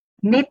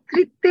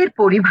 নেতৃত্বের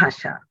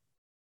পরিভাষা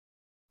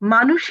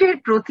মানুষের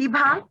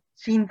প্রতিভা,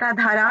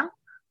 চিন্তাধারা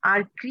আর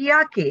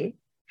ক্রিয়াকে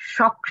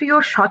সক্রিয়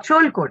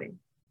সচল করে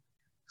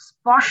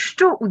স্পষ্ট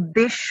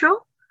উদ্দেশ্য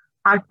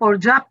আর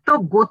পর্যাপ্ত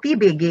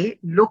গতিবেগে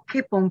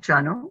লক্ষ্যে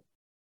পৌঁছানো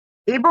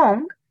এবং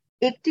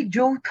একটি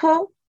যৌথ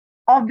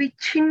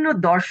অবিচ্ছিন্ন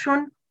দর্শন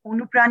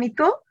অনুপ্রাণিত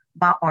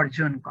বা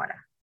অর্জন করা,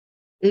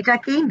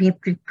 এটাকেই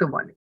নেতৃত্ব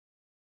বলে।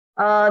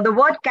 The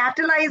word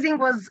catalyzing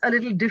was a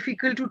little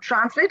difficult to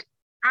translate,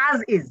 as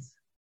is.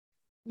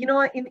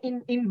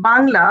 In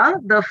Bangla,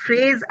 the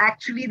phrase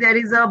actually, there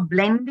is a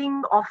blending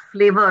of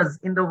flavors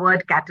in the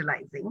word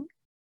catalyzing.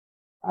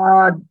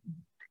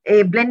 A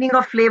blending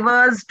of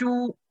flavors to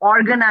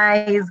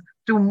organize,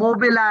 to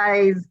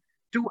mobilize,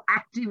 to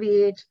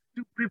activate,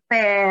 to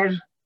prepare.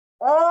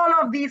 All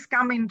of these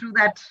come into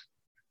that,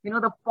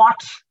 the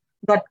pot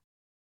that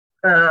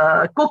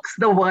cooks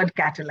the word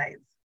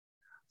catalyze.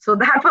 So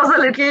that was a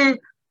little,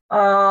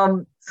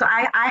 so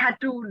I had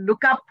to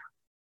look up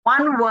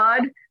one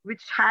word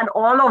which had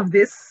all of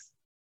this,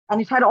 and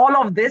it had all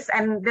of this,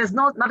 and there's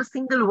not a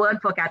single word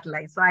for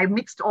catalyze. So I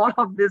mixed all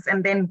of this and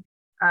then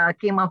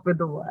came up with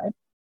the word.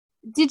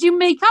 Did you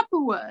make up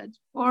a word,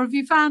 or have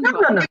you found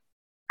one? No.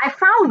 I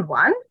found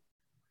one.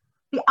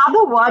 The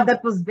other word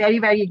that was very,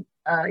 very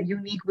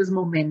unique was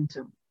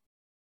momentum.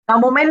 Now,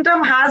 momentum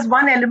has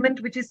one element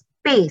which is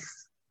pace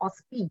or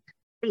speed,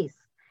 pace.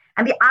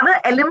 And the other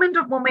element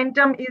of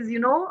momentum is,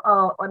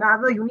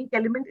 another unique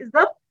element is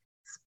the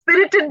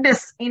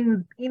spiritedness in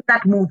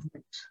that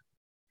movement.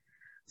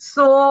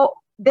 So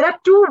there are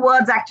two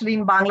words actually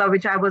in Bangla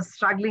which I was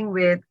struggling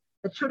with.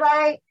 Should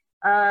I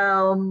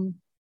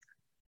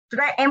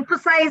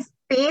emphasize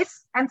pace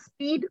and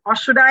speed, or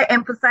should I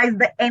emphasize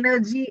the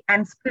energy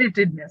and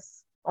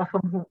spiritedness of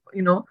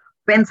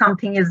when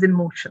something is in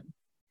motion?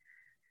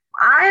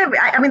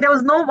 I mean, there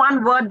was no one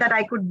word that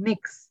I could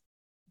mix.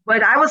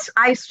 But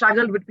I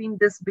struggled between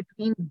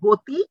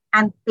Goti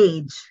and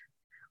Tej.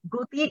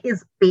 Goti is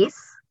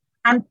pace,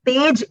 and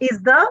Tej is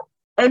the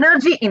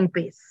energy in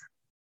pace.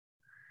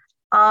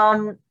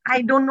 I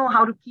don't know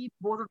how to keep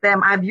both of them.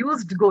 I've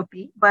used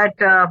Goti, but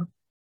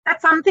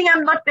That's something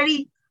I'm not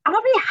very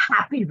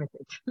happy with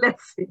it.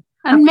 Let's see.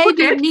 And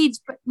maybe it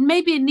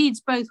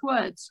needs both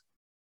words.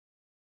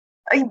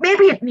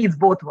 Maybe it needs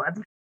both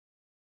words.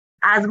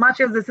 As much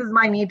as this is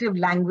my native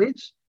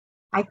language,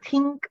 I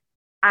think,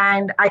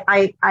 and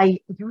I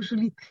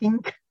usually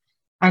think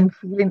and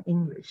feel in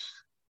English.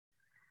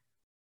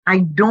 I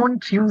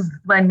don't use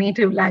my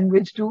native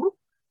language to,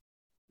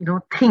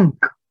 think.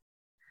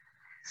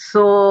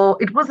 So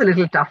it was a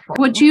little tough for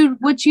me.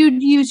 Would you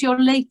use your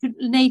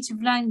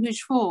native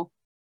language for?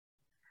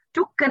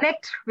 To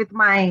connect with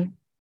my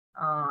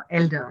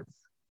elders.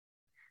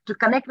 To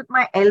connect with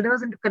my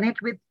elders and to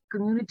connect with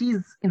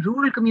communities, in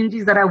rural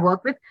communities that I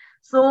work with.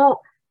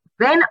 So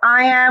when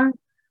I am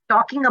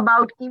talking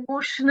about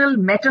emotional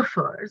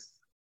metaphors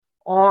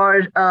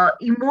or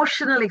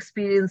emotional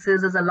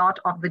experiences is a lot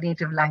of the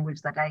native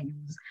language that I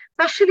use,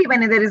 especially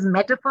when there is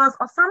metaphors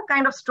or some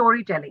kind of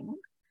storytelling,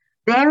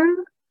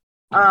 then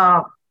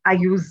I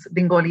use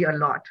Bengali a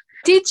lot.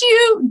 Do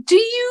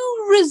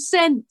you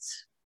resent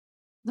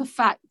the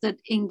fact that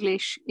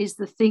English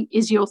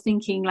is your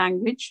thinking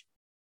language,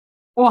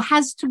 or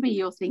has to be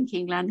your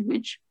thinking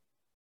language?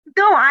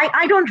 No,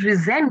 I don't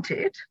resent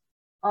it.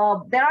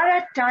 There are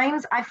at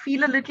times I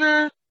feel a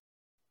little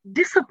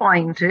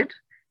disappointed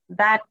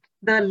that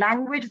the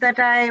language that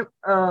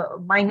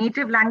my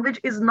native language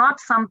is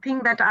not something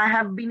that I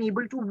have been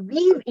able to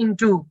weave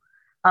into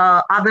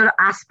other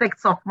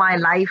aspects of my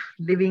life,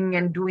 living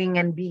and doing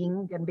and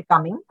being and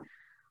becoming.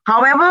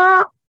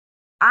 However,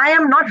 I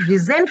am not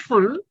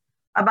resentful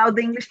about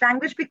the English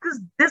language because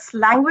this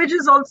language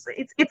is also,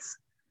 it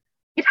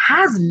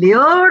has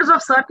layers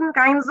of certain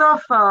kinds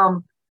of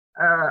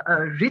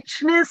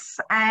richness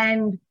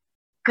and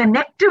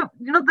connective,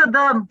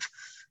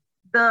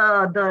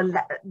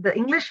 the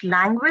English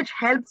language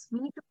helps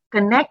me to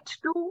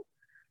connect to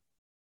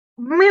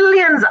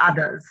millions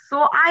others.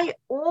 So I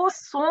owe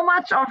so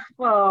much of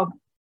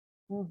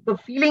the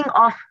feeling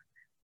of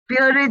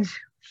peerage,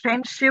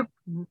 friendship,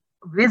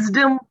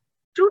 wisdom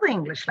to the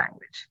English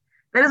language.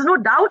 There is no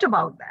doubt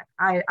about that.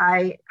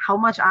 How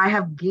much I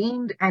have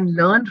gained and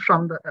learned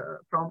from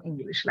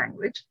English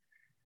language.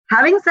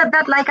 Having said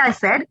that, like I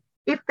said,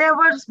 if there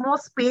was more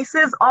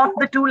spaces of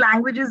the two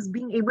languages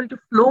being able to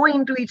flow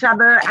into each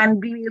other and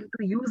be able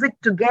to use it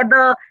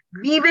together,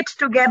 weave it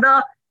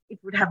together, it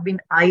would have been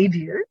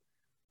ideal.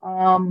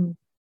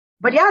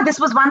 But yeah, this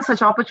was one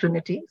such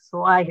opportunity,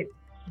 so I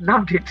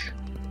loved it.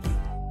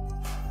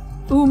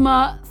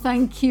 Uma,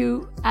 thank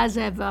you as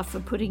ever for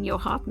putting your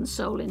heart and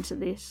soul into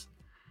this.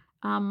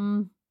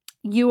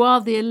 You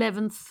are the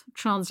 11th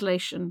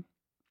translation.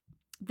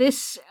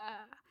 This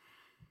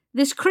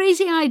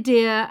crazy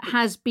idea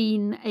has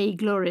been a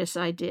glorious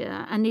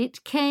idea, and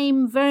it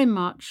came very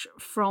much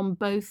from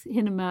both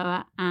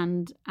Hinemoa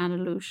and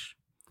Anna-Lush.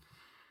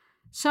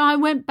 So I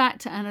went back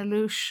to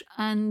Anna-Lush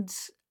and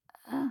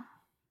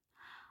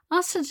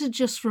asked her to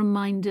just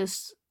remind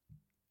us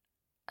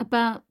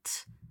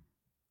about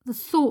the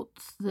thought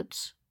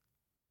that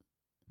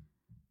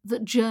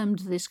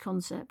germed this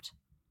concept.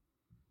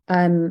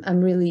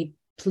 I'm really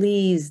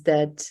pleased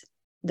that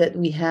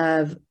we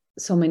have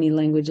so many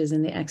languages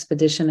in the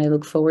expedition. I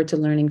look forward to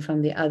learning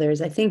from the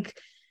others. I think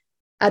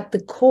at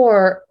the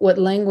core, what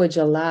language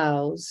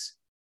allows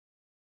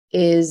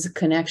is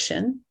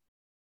connection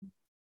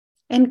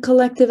and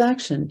collective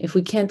action. If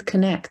we can't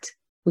connect,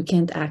 we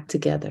can't act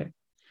together.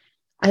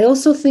 I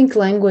also think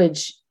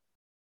language,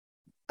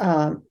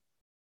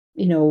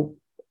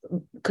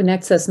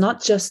 connects us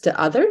not just to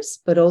others,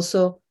 but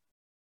also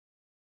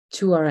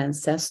to our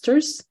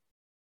ancestors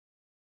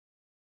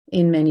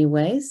in many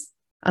ways.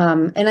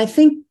 And I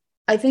think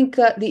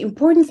the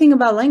important thing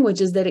about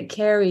language is that it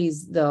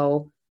carries,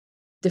 though,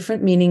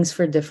 different meanings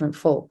for different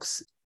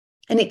folks.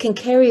 And it can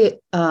carry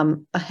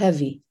a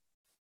heavy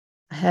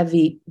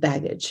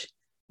baggage.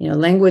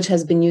 Language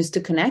has been used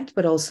to connect,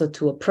 but also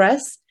to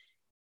oppress,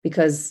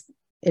 because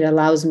it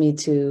allows me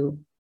to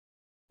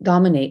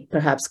dominate,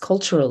 perhaps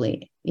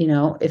culturally.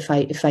 If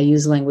I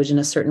use language in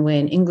a certain way,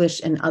 in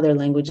English and other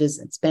languages,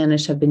 and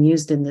Spanish have been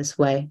used in this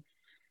way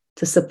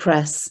to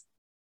suppress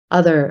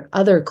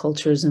other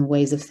cultures and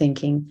ways of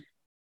thinking.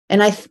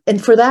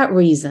 And for that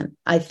reason,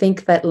 I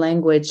think that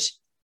language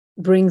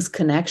brings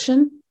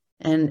connection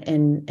and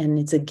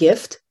it's a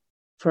gift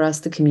for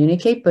us to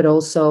communicate, but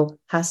also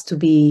has to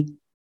be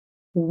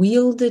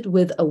wielded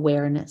with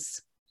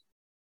awareness,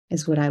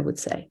 is what I would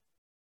say.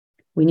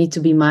 We need to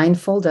be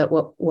mindful that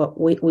what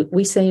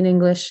we say in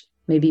English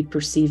may be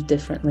perceived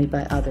differently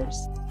by others.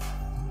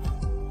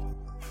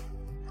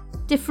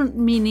 Different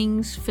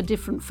meanings for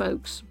different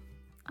folks.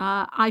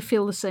 I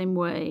feel the same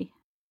way.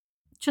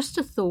 Just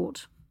a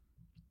thought.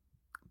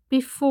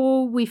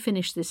 Before we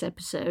finish this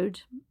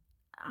episode,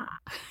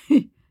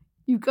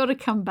 you've got to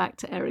come back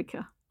to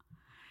Erica.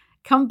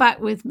 Come back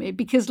with me,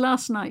 because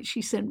last night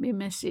she sent me a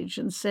message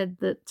and said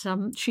that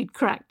she'd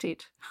cracked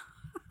it.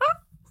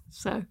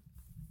 So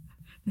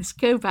let's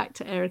go back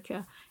to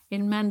Erica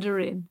in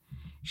Mandarin.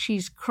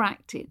 She's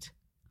cracked it.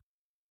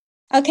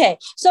 Okay,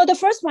 so the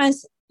first one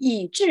is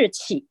以志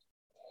起.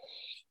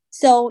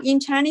 So in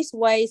Chinese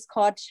way, it's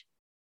called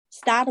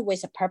start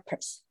with a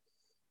purpose.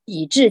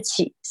 以志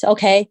气,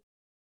 okay.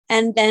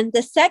 And then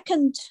the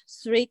second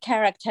 3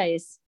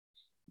 characters,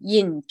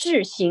 引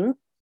志行,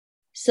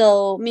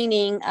 so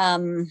meaning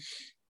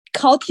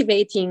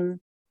cultivating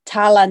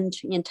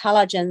talent,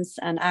 intelligence,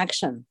 and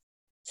action,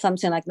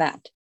 something like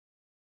that.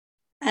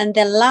 And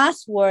the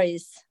last word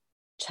is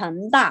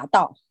成大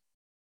道.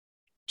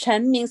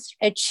 成 means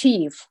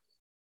achieve.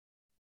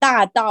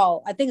 大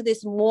道, I think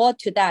there's more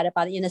to that,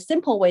 but in a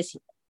simple way,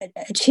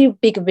 achieve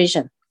big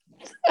vision.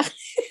 That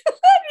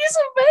is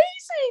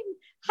amazing.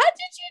 How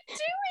did you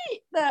do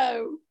it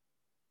though?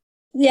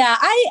 Yeah,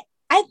 I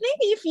think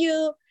if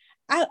you,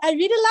 I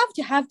really love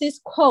to have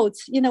these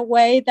quotes in a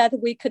way that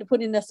we could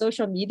put in the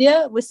social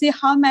media. We'll see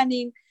how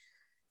many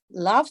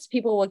loves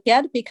people will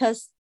get,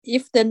 because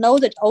if they know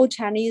the old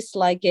Chinese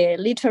like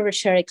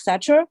literature,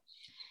 etc.,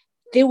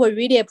 they will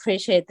really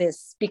appreciate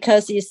this,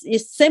 because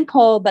it's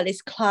simple, but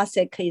it's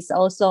classic. It's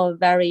also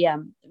very,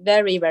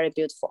 very, very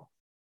beautiful.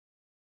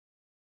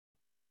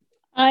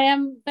 I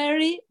am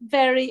very,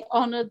 very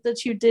honored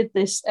that you did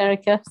this,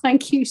 Erica.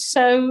 Thank you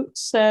so,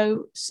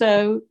 so,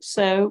 so,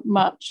 so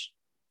much.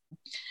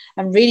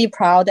 I'm really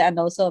proud and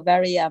also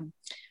very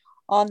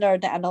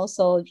honored, and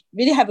also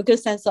really have a good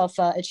sense of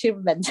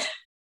achievement.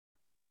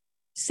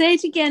 Say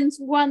it again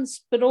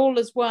once, but all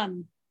as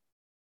one.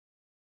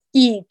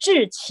 以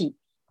志起,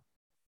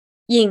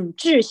 引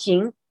志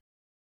行,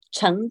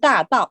 成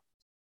大道.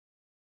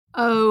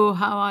 Oh,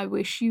 how I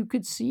wish you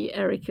could see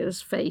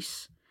Erica's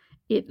face.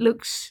 It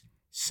looks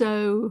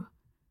so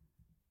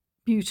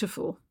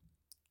beautiful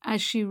as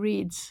she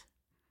reads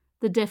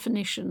the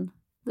definition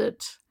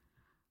that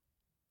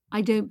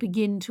I don't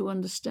begin to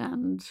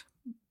understand,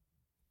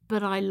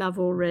 but I love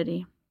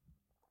already.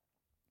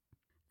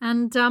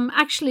 And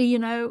actually, you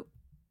know,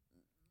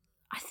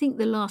 I think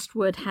the last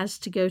word has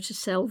to go to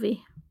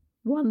Selvie.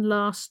 One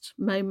last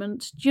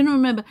moment. Do you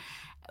remember?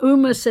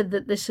 Uma said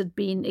that this had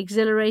been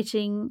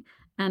exhilarating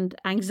and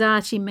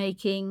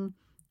anxiety-making,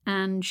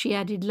 and she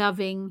added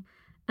loving.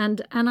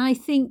 And I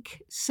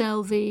think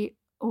Selvie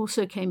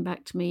also came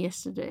back to me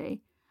yesterday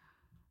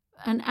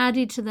and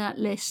added to that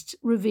list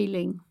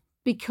revealing,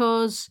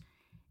 because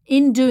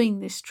in doing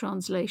this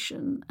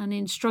translation and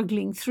in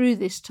struggling through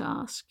this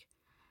task,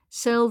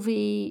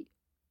 Selvie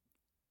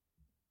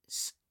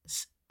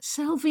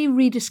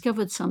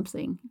rediscovered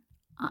something.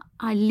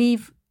 I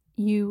leave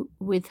you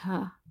with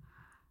her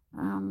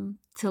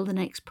till the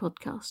next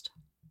podcast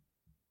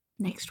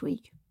next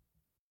week.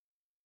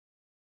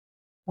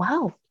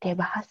 Wow, their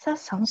bahasa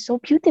sounds so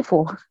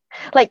beautiful.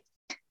 Like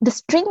the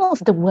string of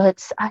the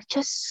words are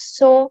just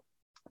so,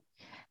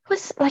 it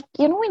was like,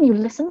 you know, when you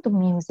listen to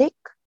music,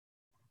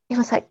 it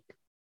was like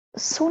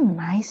so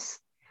nice.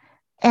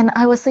 And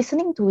I was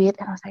listening to it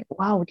and I was like,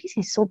 wow, this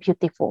is so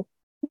beautiful.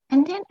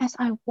 And then as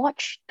I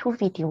watched 2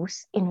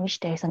 videos in which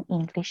there's an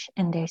English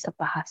and there's a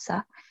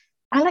bahasa,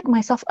 I like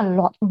myself a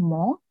lot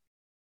more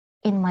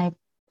in my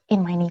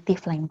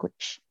native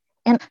language.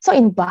 And so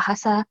in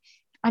bahasa,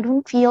 I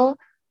don't feel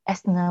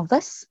as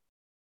nervous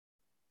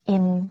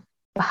in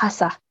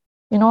bahasa,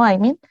 you know what I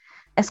mean,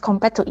 as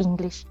compared to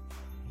English.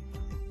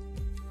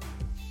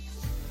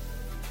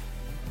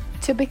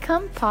 To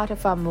become part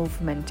of our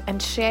movement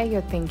and share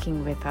your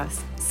thinking with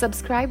us,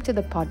 subscribe to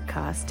the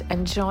podcast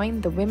and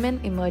join the Women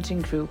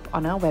Emerging group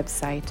on our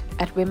website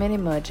at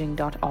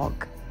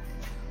womenemerging.org.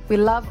 We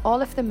love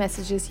all of the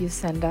messages you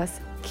send us.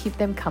 Keep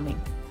them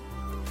coming.